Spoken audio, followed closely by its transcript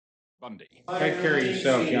Bundy. Take care of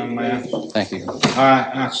yourself, young man. Thank you.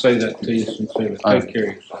 I say that to you sincerely. Take care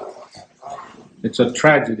of yourself. It's a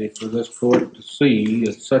tragedy for this court to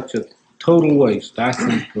see such a total waste, I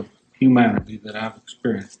think, of humanity that I've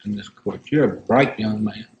experienced in this court. You're a bright young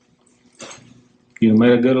man. You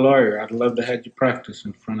made a good lawyer. I'd love to have you practice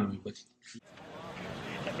in front of me, but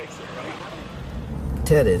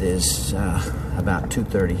Ted, it is about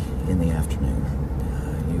 2:30 in the afternoon.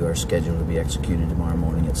 You are scheduled to be executed tomorrow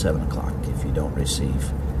morning at 7 o'clock if you don't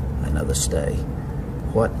receive another stay.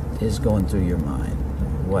 What is going through your mind?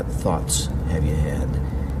 What thoughts have you had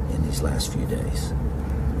in these last few days?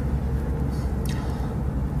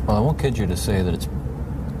 Well, I won't kid you to say that it's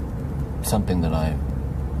something that I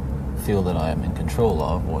feel that I am in control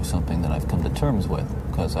of or something that I've come to terms with,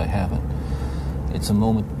 because I haven't. It's a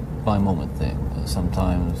moment-by-moment thing.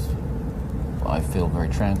 Sometimes I feel very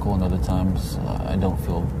tranquil, and other times I don't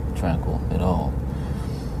feel tranquil at all.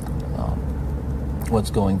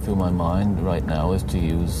 What's going through my mind right now is to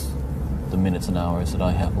use the minutes and hours that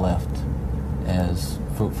I have left as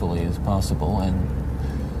fruitfully as possible and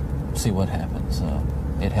see what happens.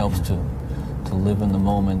 It helps to live in the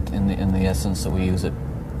moment in the essence that we use it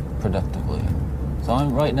productively. So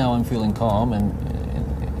right now I'm feeling calm, and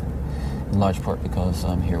in large part because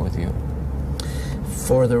I'm here with you.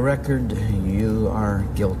 For the record, you are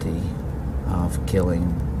guilty of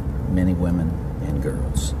killing many women and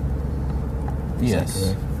girls.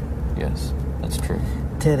 Yes. Yes, that's true.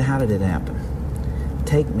 Ted, how did it happen?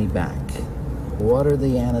 Take me back. What are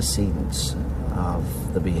the antecedents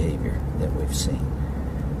of the behavior that we've seen?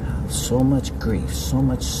 So much grief, so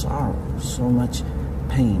much sorrow, so much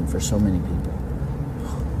pain for so many people.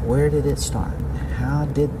 Where did it start? How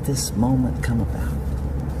did this moment come about?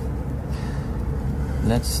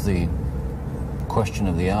 That's the question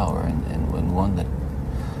of the hour, and one that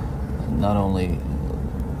not only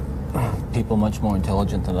people much more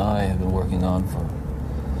intelligent than I have been working on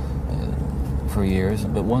for years,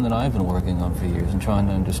 but one that I've been working on for years and trying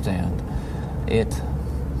to understand.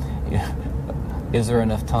 Is there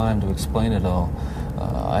enough time to explain it all?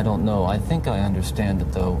 I don't know. I think I understand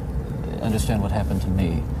it, though. Understand what happened to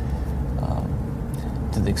me,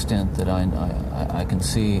 to the extent that I can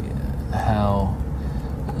see how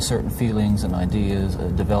certain feelings and ideas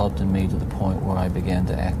developed in me to the point where I began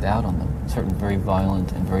to act out on them. Certain very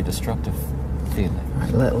violent and very destructive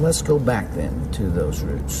feelings. Right, let's go back then to those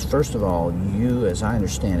roots. First of all, you, as I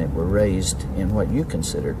understand it, were raised in what you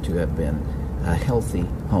consider to have been a healthy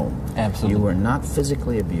home. Absolutely. You were not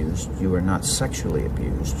physically abused. You were not sexually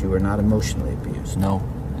abused. You were not emotionally abused. No,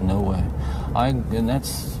 no way. And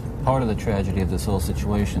that's part of the tragedy of this whole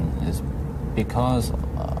situation, is because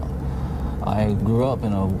I grew up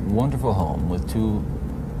in a wonderful home with two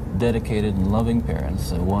dedicated and loving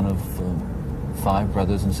parents, one of 5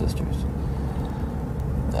 brothers and sisters.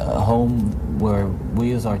 A home where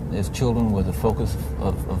we as children were the focus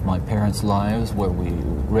of my parents' lives, where we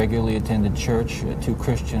regularly attended church, 2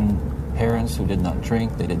 Christian parents who did not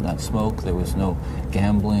drink, they did not smoke, there was no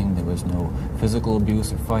gambling, there was no physical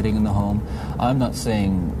abuse or fighting in the home. I'm not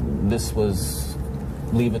saying this was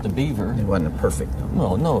Leave It to Beaver. It wasn't a perfect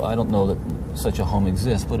home. No, I don't know that such a home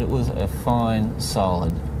exists, but it was a fine,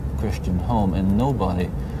 solid Christian home, and nobody,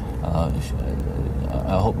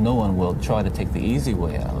 I hope no one will try to take the easy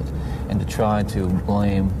way out and to try to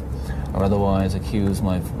blame or otherwise accuse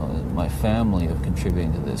my family of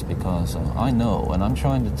contributing to this, because I know, and I'm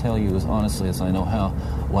trying to tell you as honestly as I know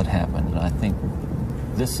what happened, and I think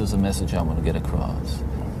this is a message I want to get across.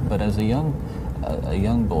 But as a young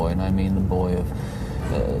boy, and I mean a boy of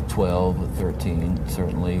 12, 13,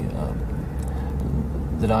 certainly,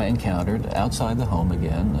 that I encountered outside the home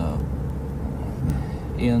again,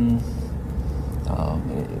 in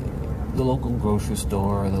the local grocery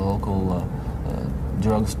store, the local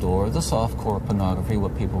drugstore, the softcore pornography,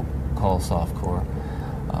 what people call softcore.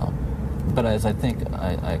 But as I think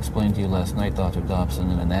I explained to you last night, Dr.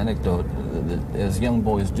 Dobson, in an anecdote, that as young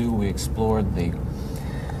boys do, we explored the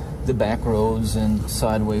back roads and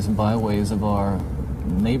sideways and byways of our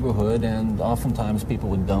neighborhood, and oftentimes people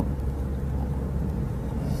would dump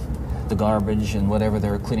the garbage and whatever they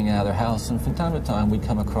were cleaning out of their house, and from time to time we'd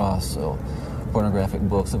come across pornographic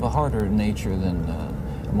books of a harder nature than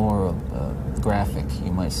more graphic,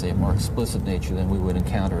 you might say, more explicit nature than we would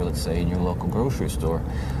encounter, let's say, in your local grocery store.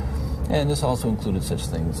 And this also included such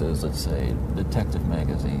things as, let's say, detective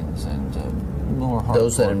magazines and more hardcore.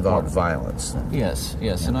 Those that involve violence. Yes,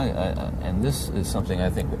 yes, yeah. And this is something I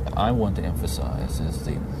think I want to emphasize, is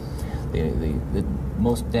the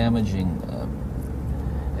most damaging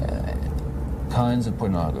kinds of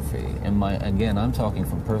pornography. And again, I'm talking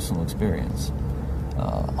from personal experience.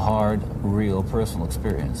 hard, real, personal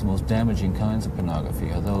experience. The most damaging kinds of pornography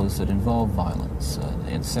are those that involve violence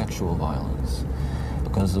and sexual violence,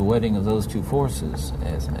 because the wedding of those two forces,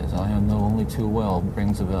 as I know only too well,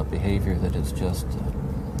 brings about behavior that is just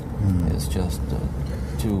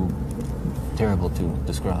too terrible to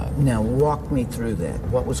describe. Now, walk me through that.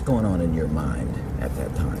 What was going on in your mind at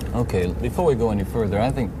that time? Okay, before we go any further,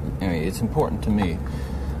 I think it's important to me,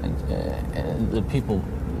 and that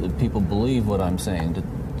people believe what I'm saying, to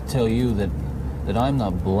tell you that I'm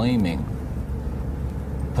not blaming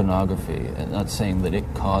pornography and not saying that it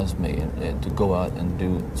caused me to go out and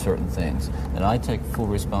do certain things. And I take full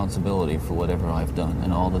responsibility for whatever I've done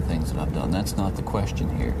and all the things that I've done. That's not the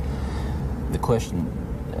question here. The question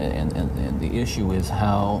and the issue is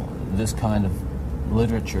how this kind of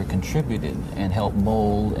literature contributed and helped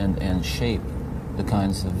mold and shape the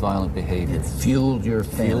kinds of violent behavior. It fueled your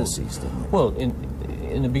fantasies, didn't it? Well,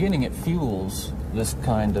 in the beginning, it fuels this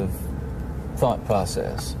kind of thought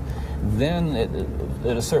process. Then,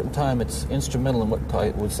 at a certain time, it's instrumental in what I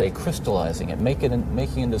would say crystallizing it, making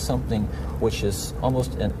it into something which is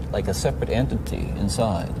almost like a separate entity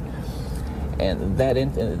inside. And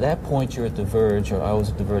at that point, you're at the verge, or I was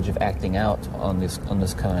at the verge of acting out on these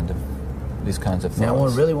kinds of thoughts. Now,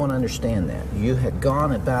 I really want to understand that. You had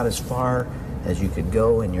gone about as far as you could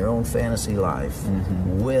go in your own fantasy life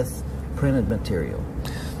with printed material,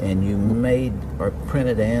 and you made or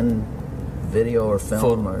printed and video or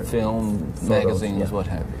film or film, photos, magazines, what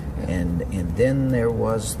have you. Yeah. And then there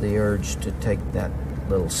was the urge to take that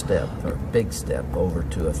little step or big step over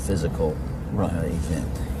to a physical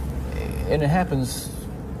event. And it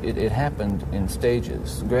happened in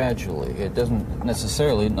stages, gradually. It doesn't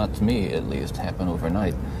necessarily, not to me at least, happen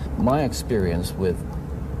overnight. My experience with,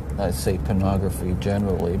 I'd say, pornography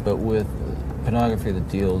generally, but with pornography that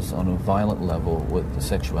deals on a violent level with the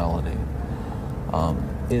sexuality,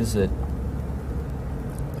 is that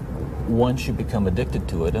once you become addicted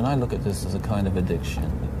to it, and I look at this as a kind of addiction,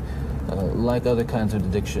 like other kinds of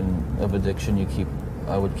addiction,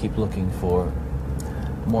 I would keep looking for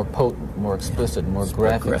more potent, more explicit, more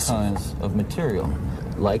graphic kinds of material.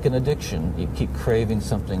 Like an addiction, you keep craving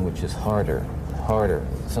something which is harder,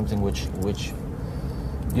 something which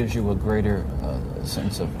gives you a greater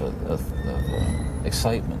sense of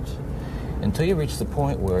excitement, until you reach the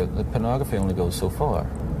point where the pornography only goes so far.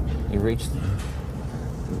 You reach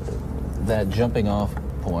that jumping off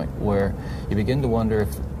point where you begin to wonder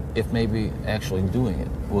if maybe actually doing it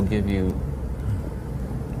will give you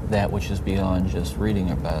that which is beyond just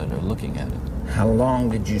reading about it or looking at it. How long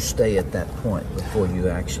did you stay at that point before you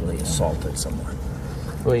actually assaulted someone?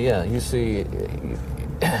 Well, yeah, you see,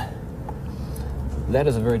 that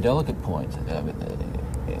is a very delicate point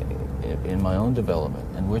in my own development,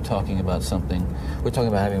 and we're talking about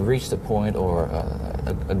having reached a point or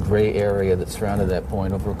a gray area that surrounded that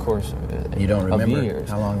point over a course you don't remember of years.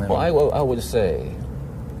 How long that was?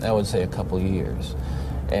 I would say a couple of years.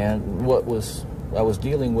 And what I was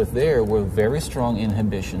dealing with there were very strong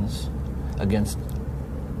inhibitions against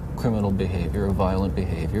criminal behavior or violent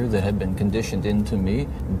behavior that had been conditioned into me,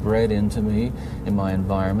 bred into me in my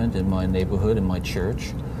environment, in my neighborhood, in my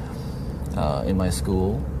church, in my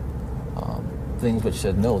school. Things which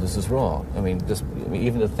said, no, this is wrong. I mean,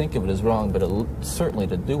 even to think of it is wrong, but certainly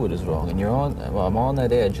to do it is wrong. And I'm on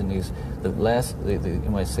that edge, and you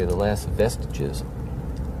might say the last vestiges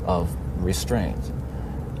of restraint.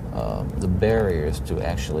 The barriers to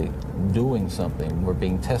actually doing something were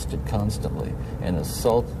being tested constantly and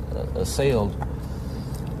assailed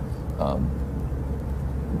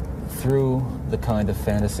through the kind of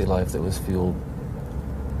fantasy life that was fueled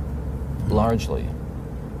largely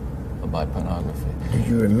by pornography. Do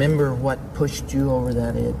you remember what pushed you over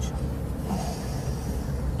that edge?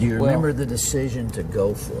 Do you remember the decision to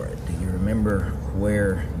go for it? Do you remember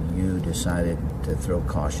where you decided to throw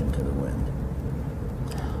caution to the wind?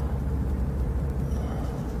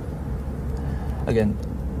 Again,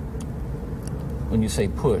 when you say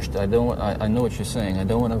pushed, I know what you're saying. I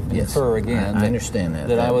don't want to infer again. I understand that.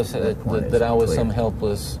 That I was some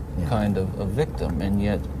helpless kind of a victim, and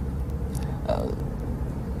yet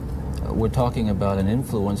we're talking about an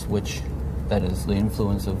influence that is the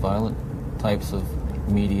influence of violent types of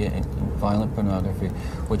media and violent pornography,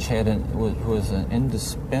 which was an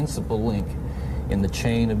indispensable link in the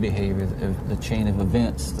chain of behavior, the chain of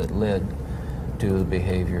events that led to the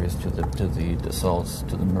behaviors, to the assaults,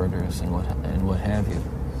 to the murders, and what have you.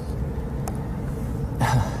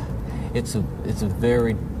 It's a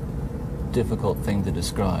very difficult thing to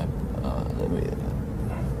describe.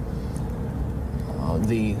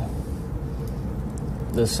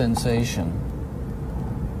 The sensation,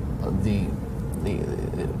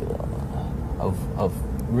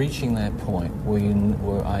 of reaching that point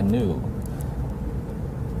where I knew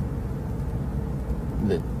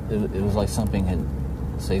that it was like something had,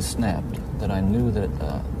 say, snapped. That I knew that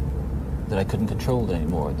I couldn't control it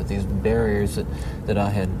anymore. That these barriers that I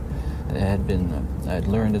had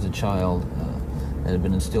learned as a child, that had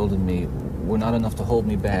been instilled in me, were not enough to hold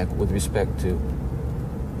me back with respect to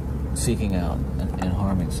seeking out and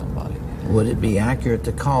harming somebody. Would it be accurate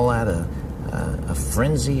to call that a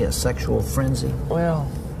frenzy, a sexual frenzy? Well,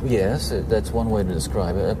 yes, that's one way to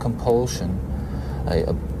describe it. A compulsion,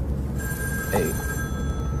 a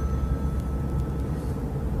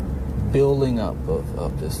building up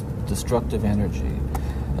of this destructive energy.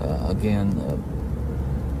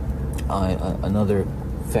 Another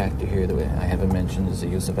factor here that I haven't mentioned is the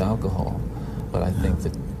use of alcohol. But I think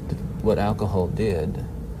that what alcohol did,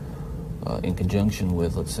 in conjunction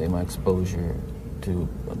with, let's say, my exposure to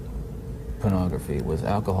pornography, was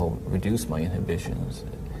alcohol reduced my inhibitions.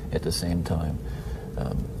 At the same time,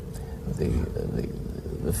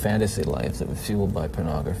 the fantasy life that was fueled by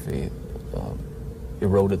pornography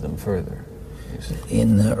eroded them further.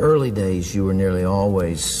 In the early days, you were nearly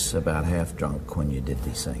always about half drunk when you did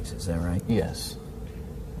these things. Is that right? Yes.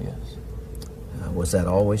 Yes. Was that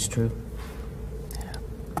always true?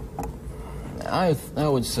 I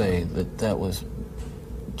would say that was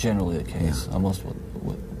generally the case, almost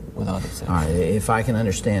without exception. All right, if I can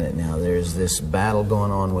understand it now, there's this battle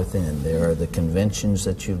going on within. There are the conventions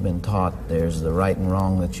that you've been taught. There's the right and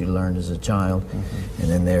wrong that you learned as a child. And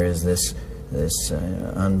then there is this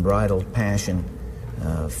unbridled passion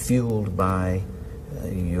fueled by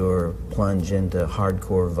your plunge into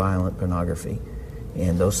hardcore violent pornography.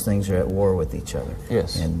 And those things are at war with each other.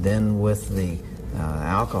 Yes. And then with the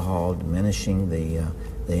alcohol diminishing the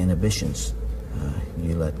inhibitions,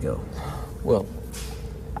 you let go. Well,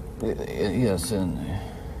 yes, and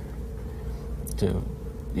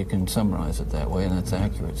you can summarize it that way, and that's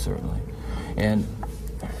accurate, certainly. And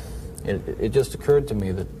it just occurred to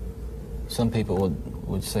me that some people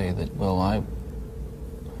would say that, well,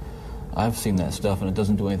 I've seen that stuff and it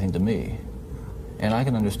doesn't do anything to me. And I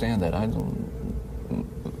can understand that.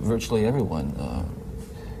 Virtually everyone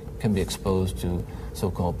can be exposed to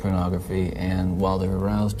so-called pornography, and while they're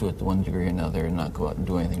aroused to it to one degree or another, not go out and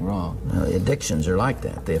do anything wrong. Well, addictions are like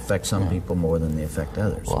that. They affect some people more than they affect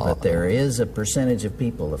others. Well, but there is a percentage of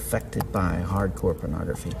people affected by hardcore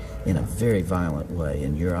pornography in a very violent way,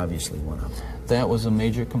 and you're obviously one of them. That was a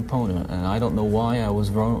major component, and I don't know why I was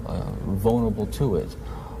vulnerable to it.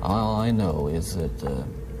 All I know is that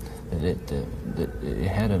it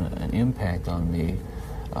had an impact on me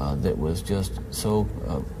that was just so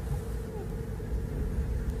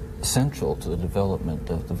central to the development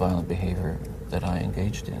of the violent behavior that I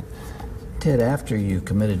engaged in. Ted, after you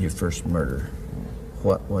committed your first murder,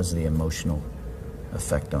 what was the emotional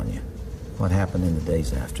effect on you? What happened in the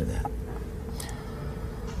days after that?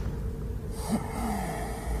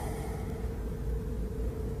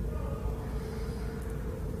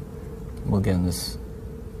 Well, again,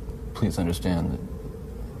 please understand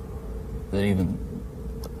that even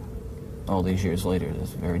all these years later,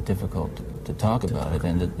 it's very difficult to talk about it,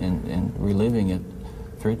 and reliving it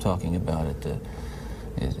through talking about it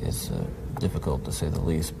is difficult, to say the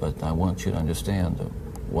least. But I want you to understand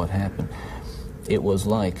what happened. It was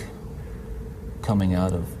like coming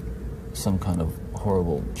out of some kind of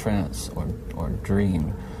horrible trance or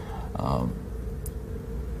dream.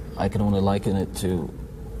 I can only liken it to,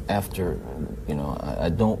 after, I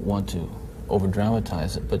don't want to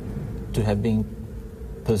over-dramatize it, but to have been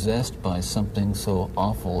possessed by something so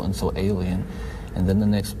awful and so alien, and then the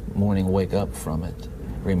next morning wake up from it,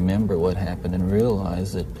 remember what happened, and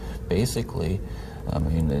realize that basically,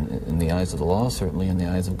 in the eyes of the law, certainly in the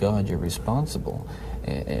eyes of God, you're responsible.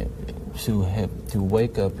 To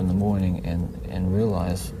wake up in the morning and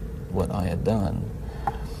realize what I had done,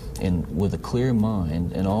 and with a clear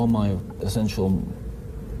mind and all my essential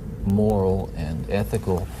moral and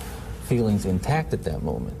ethical feelings intact at that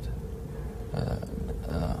moment,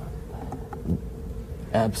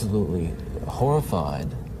 absolutely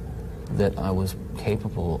horrified that I was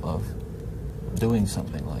capable of doing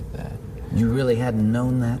something like that. You really hadn't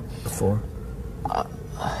known that before?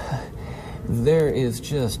 There is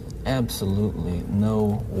just absolutely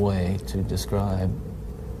no way to describe,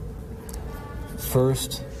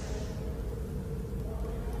 first,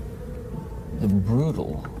 the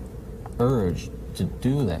brutal urge to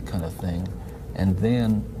do that kind of thing, and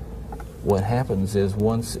then what happens is,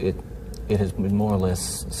 once it has been more or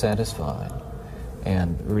less satisfied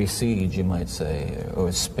and recedes, you might say, or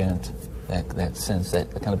spent, that sense, that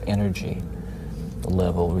kind of energy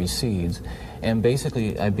level recedes, And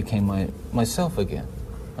basically, I became myself again.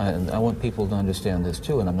 I want people to understand this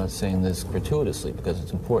too, and I'm not saying this gratuitously because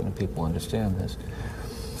it's important that people understand this.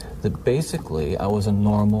 That basically, I was a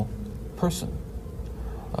normal person.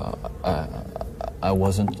 I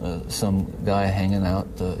wasn't some guy hanging out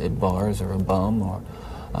at bars or a bum, or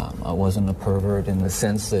I wasn't a pervert in the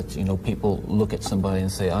sense that, you know, people look at somebody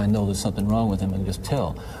and say, I know there's something wrong with him, and just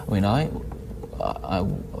tell. I mean, I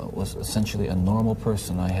was essentially a normal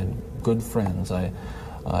person. I had good friends. I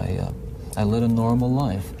led a normal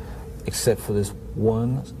life, except for this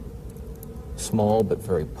one small but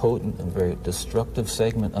very potent and very destructive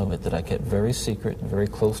segment of it that I kept very secret and very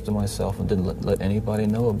close to myself and didn't let anybody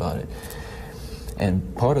know about it.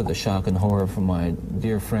 And part of the shock and horror from my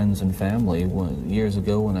dear friends and family years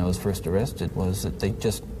ago when I was first arrested was that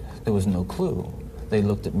there was no clue. They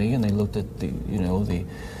looked at me and they looked at the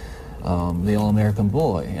all-American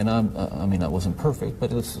boy, and I mean, I wasn't perfect,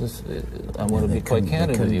 but I want to be quite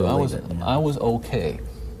candid with you. I was okay.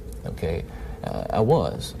 I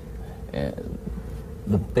was.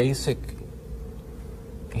 The basic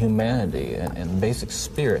humanity and basic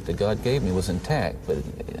spirit that God gave me was intact, but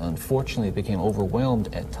unfortunately it became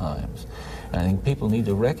overwhelmed at times. And I think people need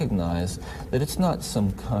to recognize that it's not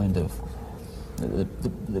some kind of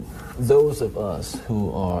those of us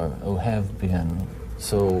who have been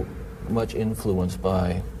so much influenced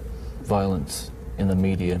by violence in the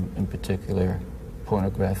media, in particular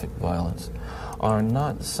pornographic violence, are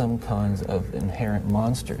not some kinds of inherent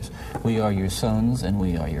monsters. We are your sons and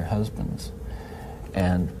we are your husbands.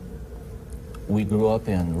 And we grew up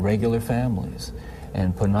in regular families.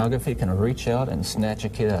 And pornography can reach out and snatch a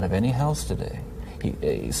kid out of any house today.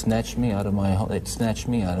 It snatched me out of my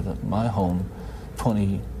home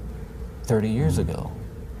 20, 30 years ago.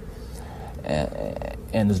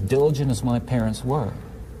 And as diligent as my parents were,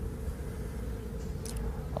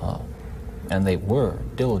 and they were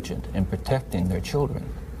diligent in protecting their children,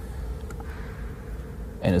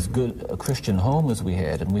 and as good a Christian home as we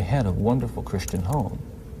had, and we had a wonderful Christian home,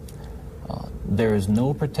 there is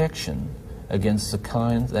no protection against the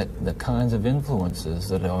kinds of influences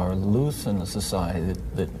that are loose in a society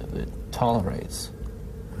that tolerates.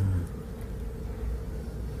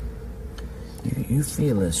 You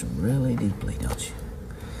feel this really deeply, don't you?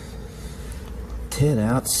 Ted,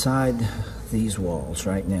 outside these walls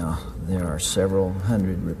right now, there are several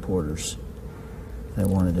hundred reporters that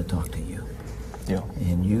wanted to talk to you. Yeah.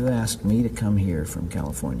 And you asked me to come here from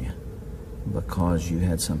California because you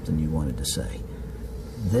had something you wanted to say.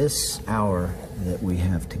 This hour that we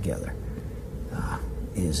have together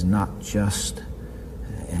is not just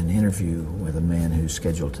an interview with a man who's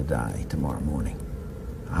scheduled to die tomorrow morning.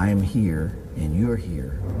 I am here and you're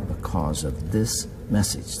here because of this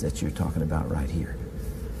message that you're talking about right here.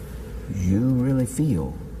 You really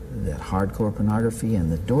feel that hardcore pornography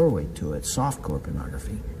and the doorway to it, softcore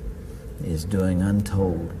pornography, is doing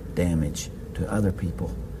untold damage to other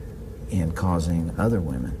people and causing other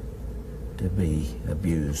women to be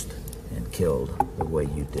abused and killed the way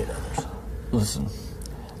you did others. Listen,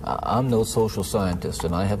 I'm no social scientist,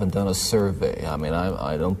 and I haven't done a survey. I mean,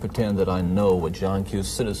 I don't pretend that I know what John Q.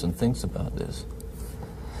 Citizen thinks about this.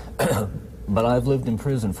 But I've lived in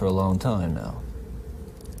prison for a long time now.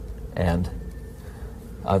 And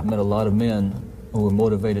I've met a lot of men who were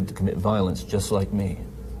motivated to commit violence just like me.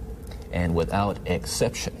 And without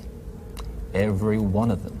exception, every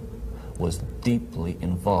one of them was deeply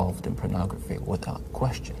involved in pornography, without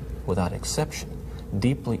question, without exception,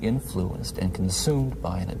 deeply influenced and consumed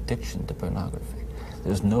by an addiction to pornography.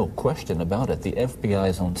 There's no question about it. The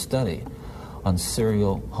FBI's own study on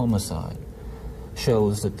serial homicide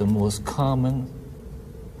shows that the most common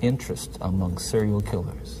interest among serial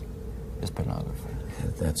killers is pornography.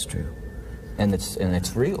 Yeah, that's true. And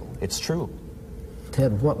it's real. It's true.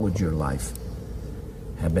 Ted, what would your life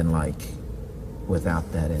have been like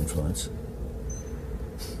without that influence?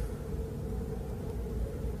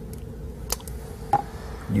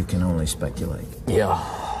 You can only speculate. Yeah.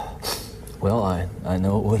 Well, I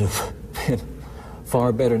know it would have been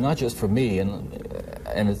far better, not just for me, and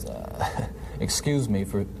it's, excuse me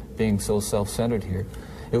for being so self-centered here.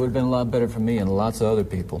 It would have been a lot better for me and lots of other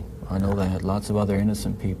people. I know that, lots of other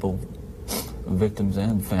innocent people, victims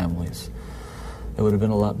and families. It would have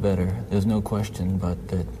been a lot better. There's no question, but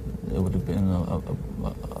it would have been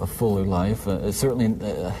a fuller life. Certainly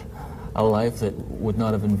a life that would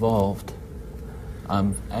not have involved,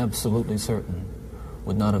 I'm absolutely certain,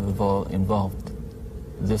 would not have involved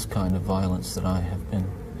this kind of violence that I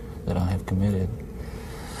have committed.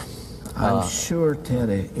 I'm sure, Ted,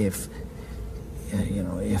 if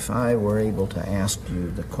I were able to ask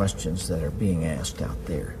you the questions that are being asked out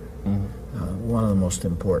there, one of the most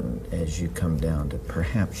important as you come down to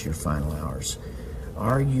perhaps your final hours.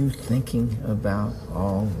 Are you thinking about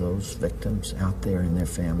all those victims out there and their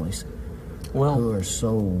families who are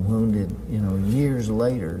so wounded, years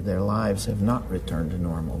later, their lives have not returned to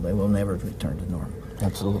normal. They will never return to normal.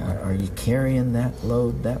 Absolutely. Are you carrying that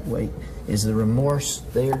load, that weight? Is the remorse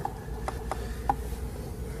there?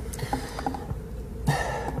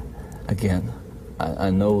 Again, I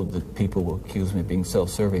know that people will accuse me of being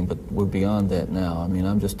self-serving, but we're beyond that now. I mean,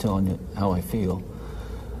 I'm just telling you how I feel.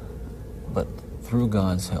 But through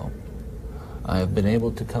God's help, I have been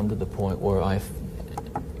able to come to the point where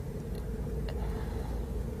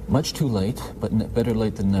much too late, but better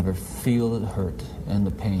late than never, feel the hurt and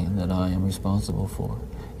the pain that I am responsible for.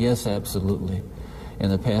 Yes, absolutely. In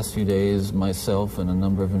the past few days, myself and a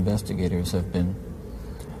number of investigators have been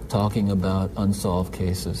talking about unsolved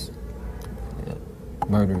cases,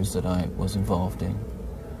 murders that I was involved in.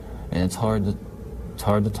 And it's hard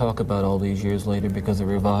to talk about all these years later because it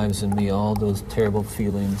revives in me all those terrible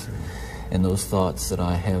feelings and those thoughts that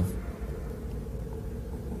I have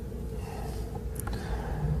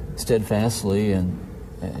steadfastly and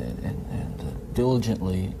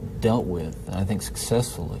diligently dealt with, and I think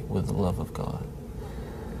successfully, with the love of God.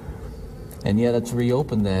 And yet it's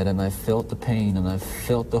reopened that, and I felt the pain and I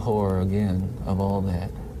felt the horror again of all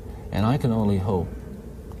that. And I can only hope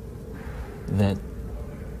that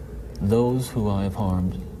those who I have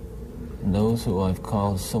harmed, and those who I've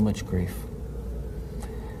caused so much grief,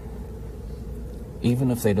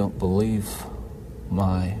 even if they don't believe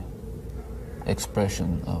my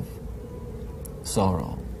expression of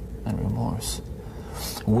sorrow and remorse,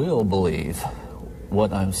 will believe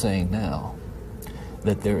what I'm saying now,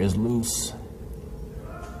 that there is loose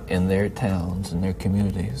in their towns and their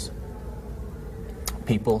communities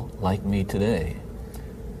people like me today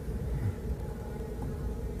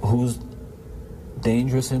whose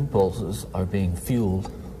dangerous impulses are being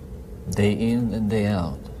fueled day in and day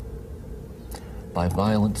out by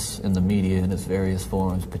violence in the media in its various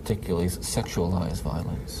forms, particularly sexualized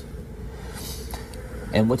violence.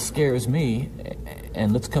 And what scares me,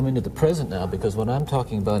 and let's come into the present now, because what I'm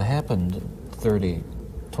talking about happened 20,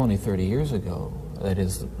 30 years ago, that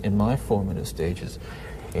is, in my formative stages.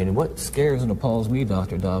 And what scares and appalls me,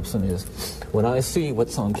 Dr. Dobson, is when I see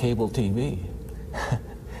what's on cable TV,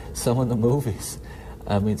 some of the movies,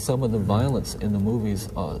 I mean, some of the violence in the movies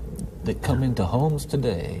that come into homes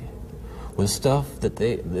today with stuff that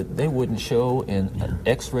they wouldn't show in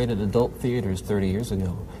X-rated adult theaters 30 years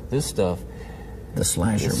ago. This stuff... The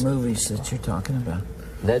slasher movies that you're talking about.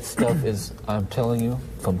 That stuff is, I'm telling you,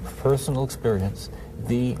 from personal experience,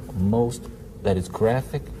 the most, that is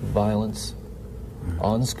graphic violence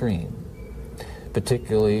on screen,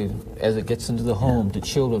 particularly as it gets into the home to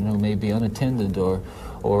children who may be unattended or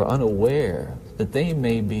unaware that they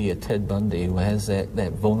may be a Ted Bundy who has that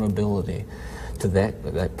vulnerability to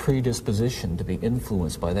that predisposition to be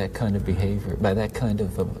influenced by that kind of behavior, by that kind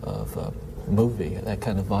of movie, that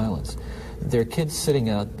kind of violence. There are kids sitting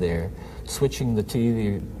out there switching the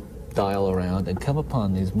TV dial around and come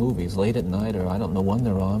upon these movies late at night, or I don't know when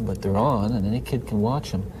they're on, but they're on and any kid can watch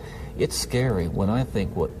them. It's scary when I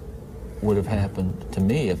think what would have happened to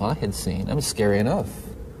me if I had seen. I mean, scary enough.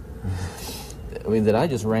 I mean, that I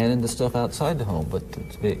just ran into stuff outside the home, but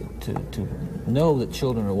to know that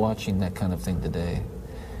children are watching that kind of thing today,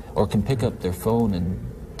 or can pick up their phone and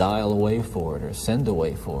dial away for it or send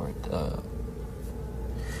away for it.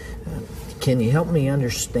 Can you help me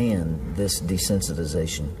understand this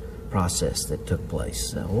desensitization process that took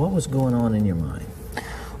place? What was going on in your mind?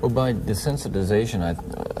 Well, by desensitization, I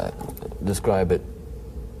describe it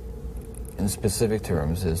in specific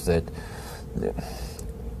terms is that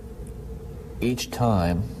each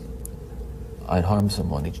time I'd harm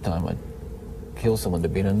someone, each time I'd kill someone,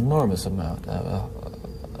 there'd be an enormous amount,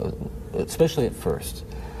 especially at first,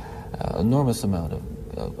 enormous amount of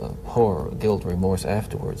horror, guilt, remorse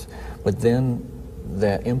afterwards. But then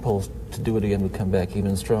that impulse to do it again would come back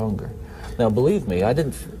even stronger. Now, believe me, I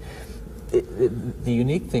didn't... the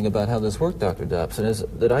unique thing about how this worked, Dr. Dobson, is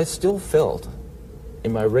that I still felt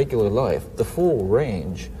in my regular life the full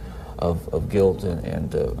range of guilt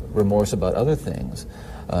and remorse about other things,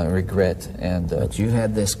 regret and... but you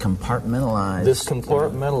had this compartmentalized... This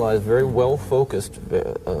compartmentalized, very well-focused,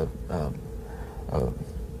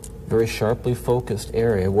 very sharply focused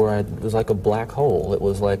area where it was like a black hole. It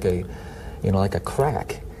was like a, like a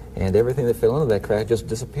crack, and everything that fell into that crack just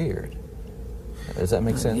disappeared. Does that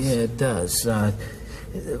make sense? Yeah, it does.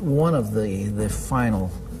 One of the final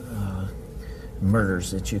murders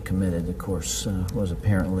that you committed, of course, was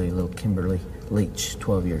apparently little Kimberly Leach,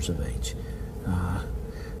 12 years of age.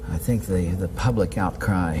 I think the public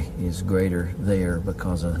outcry is greater there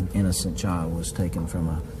because an innocent child was taken from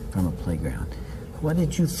a playground. What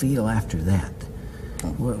did you feel after that?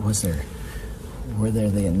 Were there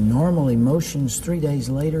the normal emotions 3 days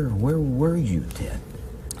later? Where were you, Ted?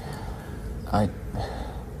 I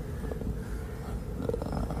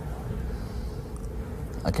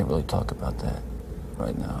can't really talk about that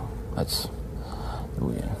right now. That's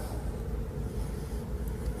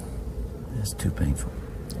too painful.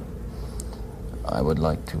 I would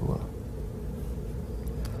like to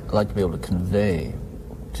be able to convey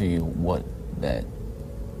to you what that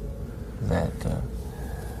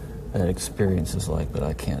experience is like, but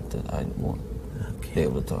I can't. I won't be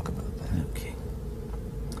able to talk about that. Okay.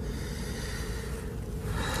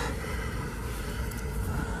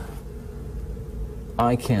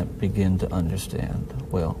 I can't begin to understand.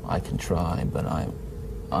 Well, I can try, but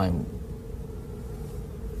I'm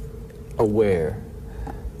aware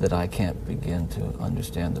that I can't begin to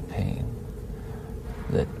understand the pain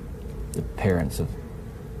that the parents of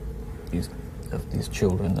these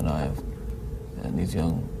children that I have, and these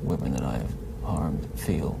young women that I have harmed,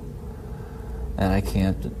 feel. And I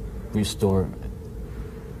can't restore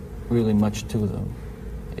really much to them,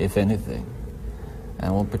 if anything. And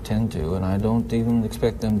I won't pretend to, and I don't even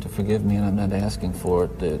expect them to forgive me, and I'm not asking for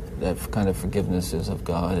it. That kind of forgiveness is of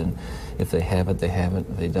God, and if they have it, they have it.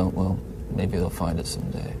 If they don't, well, maybe they'll find it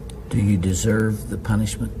someday. Do you deserve the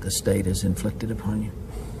punishment the state has inflicted upon you?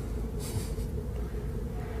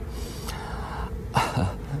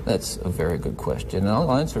 That's a very good question, and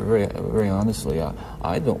I'll answer very, very honestly.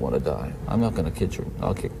 I don't want to die. I'm not going to kid you.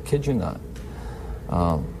 I'll kid you not.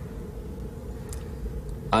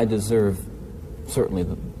 I deserve certainly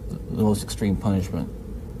the most extreme punishment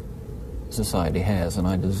society has, and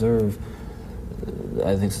I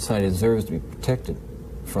think society deserves to be protected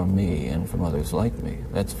from me and from others like me.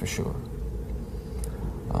 That's for sure.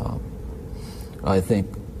 I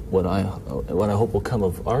think what I hope will come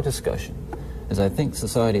of our discussion is I think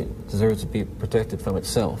society deserves to be protected from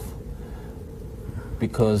itself,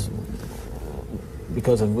 because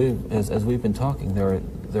as we've been talking,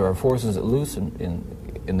 there are forces at loose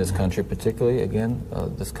in this country, particularly, again,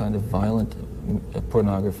 this kind of violent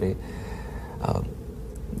pornography,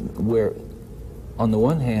 where, on the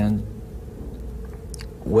one hand,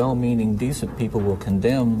 well-meaning, decent people will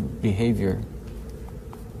condemn behavior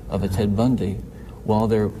of a Ted Bundy while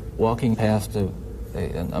they're walking past a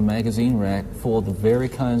magazine rack full of the very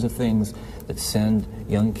kinds of things that send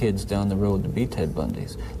young kids down the road to be Ted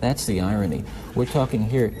Bundys. That's the irony. We're talking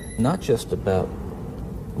here not just about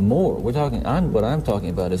more. What I'm talking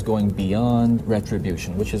about is going beyond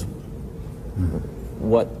retribution, which is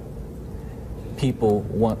what people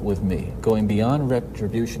want with me. Going beyond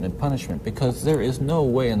retribution and punishment, because there is no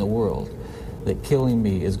way in the world that killing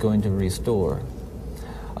me is going to restore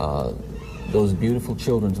those beautiful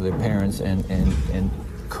children to their parents and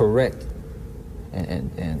correct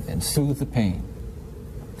and soothe the pain.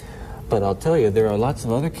 But I'll tell you, there are lots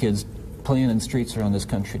of other kids playing in streets around this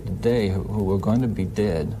country today who are going to be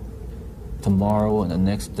dead tomorrow and the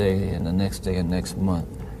next day and the next day and next month,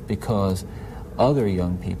 because other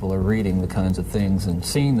young people are reading the kinds of things and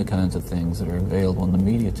seeing the kinds of things that are available in the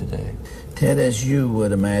media today. Ted, as you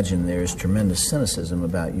would imagine, there's tremendous cynicism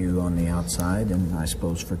about you on the outside, and I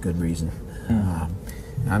suppose for good reason.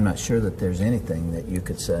 I'm not sure that there's anything that you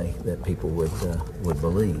could say that people would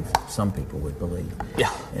believe. Some people would believe.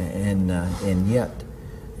 Yeah. And yet,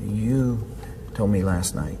 you told me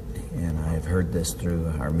last night, and I have heard this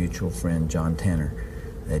through our mutual friend John Tanner,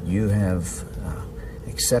 that you have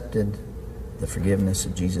accepted the forgiveness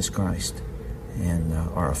of Jesus Christ and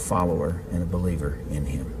are a follower and a believer in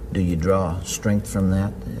Him. Do you draw strength from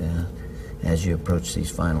that as you approach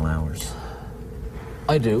these final hours?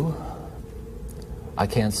 I do. I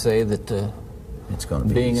can't say that it's going to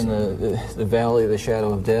be being easy. in the valley of the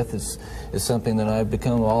shadow of death is something that I've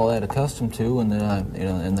become all that accustomed to, and that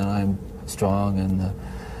I'm strong and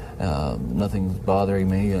nothing's bothering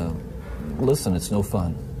me. Listen, it's no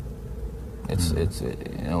fun. It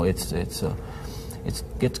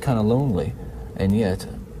gets kind of lonely, and yet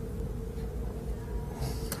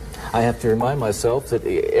I have to remind myself that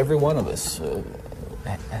every one of us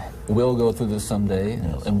will go through this someday,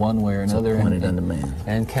 in one way or another,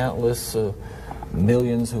 and countless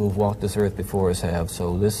millions who have walked this earth before us have.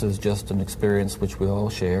 So this is just an experience which we all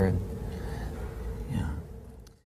share, and